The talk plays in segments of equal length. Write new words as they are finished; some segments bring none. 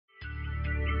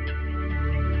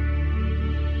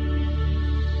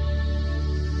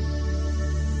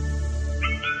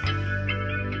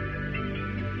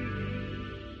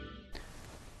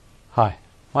Hi,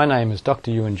 my name is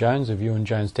Dr. Ewan Jones of Ewan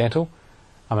Jones Dental.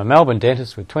 I'm a Melbourne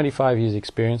dentist with 25 years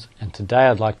experience, and today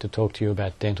I'd like to talk to you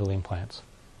about dental implants.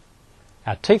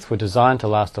 Our teeth were designed to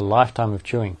last a lifetime of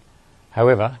chewing.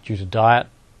 However, due to diet,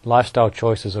 lifestyle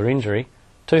choices or injury,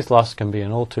 tooth loss can be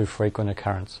an all too frequent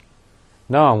occurrence.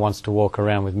 No one wants to walk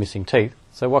around with missing teeth,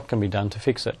 so what can be done to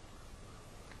fix it?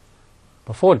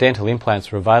 Before dental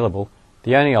implants were available,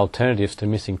 the only alternatives to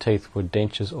missing teeth were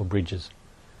dentures or bridges.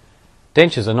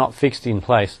 Dentures are not fixed in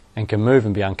place and can move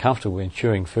and be uncomfortable when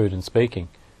chewing food and speaking.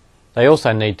 They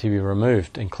also need to be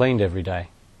removed and cleaned every day.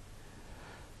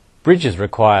 Bridges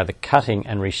require the cutting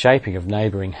and reshaping of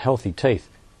neighbouring healthy teeth,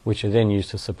 which are then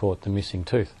used to support the missing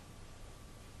tooth.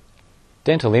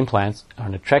 Dental implants are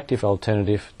an attractive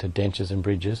alternative to dentures and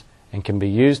bridges and can be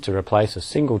used to replace a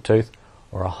single tooth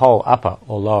or a whole upper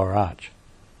or lower arch.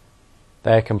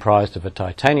 They are comprised of a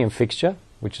titanium fixture,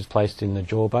 which is placed in the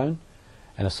jawbone,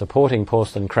 and a supporting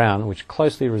porcelain crown which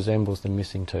closely resembles the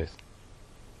missing tooth.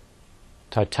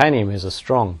 Titanium is a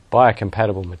strong,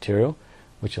 biocompatible material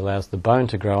which allows the bone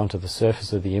to grow onto the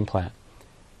surface of the implant.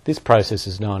 This process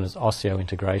is known as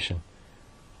osseointegration.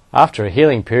 After a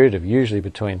healing period of usually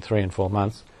between 3 and 4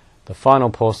 months, the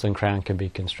final porcelain crown can be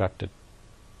constructed.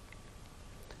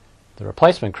 The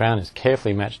replacement crown is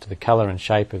carefully matched to the colour and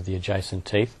shape of the adjacent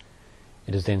teeth.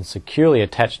 It is then securely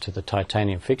attached to the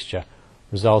titanium fixture,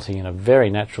 resulting in a very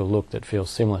natural look that feels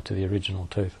similar to the original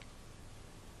tooth.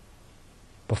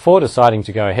 Before deciding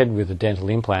to go ahead with a dental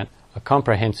implant, a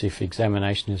comprehensive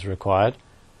examination is required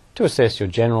to assess your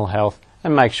general health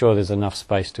and make sure there's enough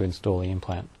space to install the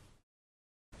implant.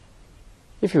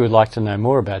 If you would like to know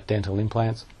more about dental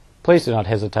implants, please do not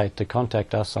hesitate to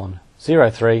contact us on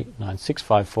 03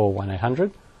 9654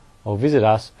 1800 or visit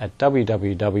us at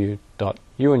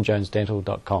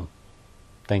www.ewanjonesdental.com.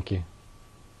 Thank you.